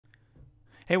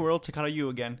Hey World Tekato-U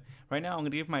again. Right now I'm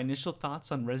going to give my initial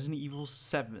thoughts on Resident Evil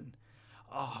 7.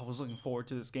 Oh, I was looking forward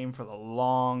to this game for the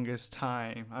longest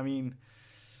time.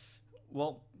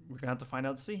 Well, we're going to have to find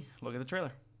out to see. Look at the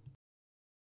trailer.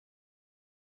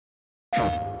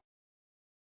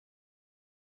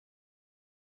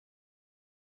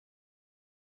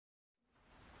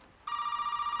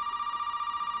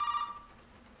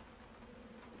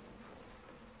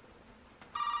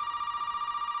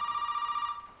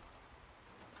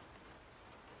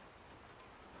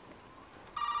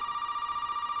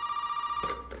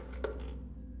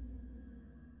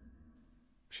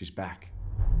 She's back.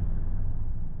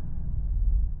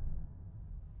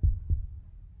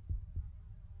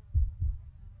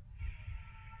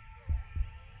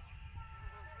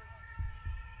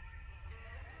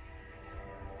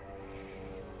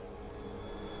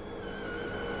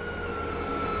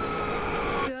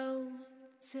 Go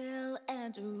tell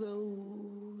Aunt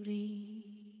Rhodey.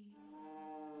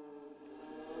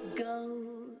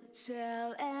 Go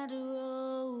tell Aunt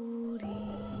Rhodey.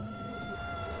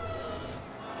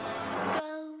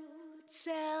 Go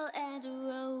tell Aunt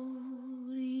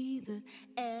Rhodey that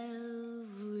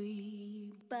everybody's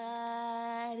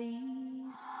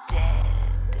dead.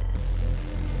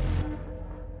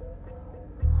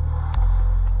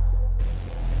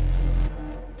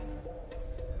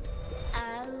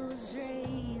 I was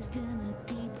raised in a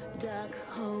deep, dark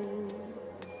hole,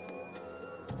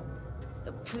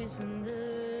 a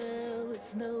prisoner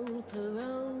with no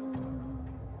parole.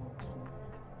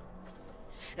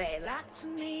 They locked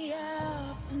me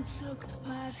up and took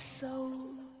my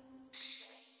soul.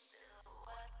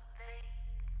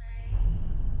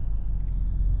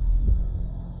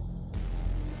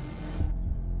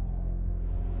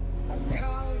 I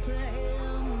called to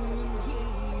him and he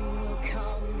will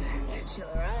come. She'll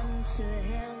run to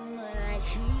him like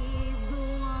he's the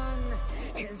one.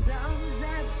 His arms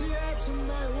outstretched,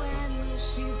 but when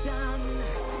she's done,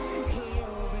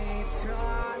 he'll be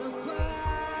torn apart.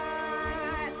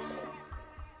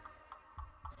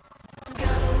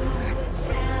 Go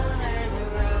tell Aunt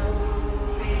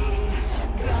Rhodey.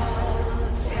 Go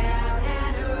tell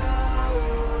Aunt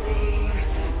Rhodey.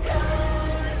 Go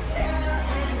tell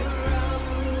Aunt Rhodey.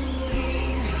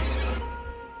 Go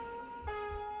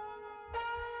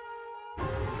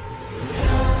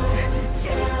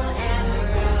tell Aunt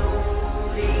Rhodey.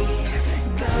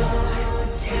 Go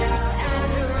tell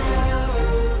Aunt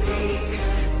Rhodey.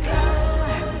 Go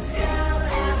tell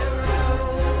Aunt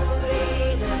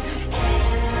Rhodey that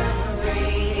everybody's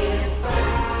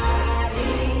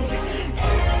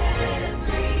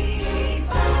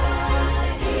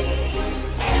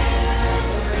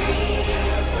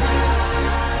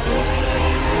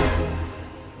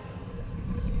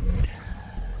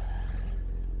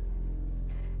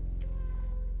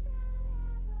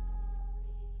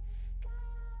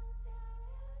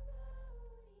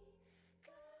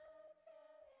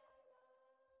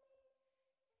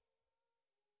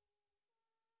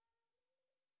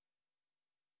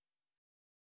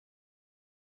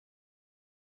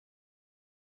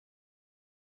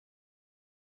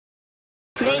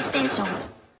PlayStation.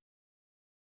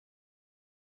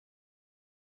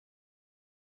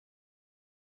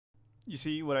 You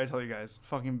see what I tell you guys?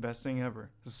 Fucking best thing ever.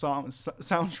 The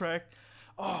soundtrack.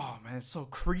 Oh man, it's so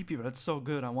creepy, but it's so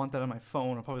good. I want that on my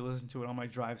phone. I'll probably listen to it on my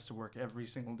drives to work every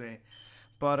single day.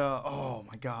 But oh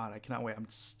my god, I cannot wait. I'm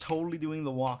totally doing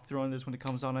the walkthrough on this when it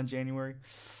comes out on January.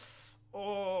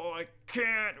 Oh, I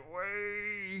can't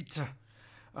wait.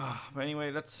 But anyway,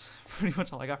 that's pretty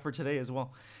much all I got for today as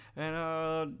well.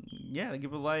 And yeah,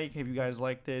 give it a like if you guys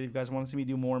liked it. If you guys want to see me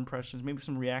do more impressions, maybe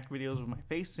some react videos with my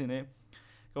face in it,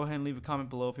 go ahead and leave a comment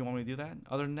below if you want me to do that.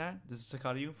 Other than that, this is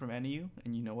Tekato-U from NEU,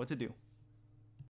 and you know what to do.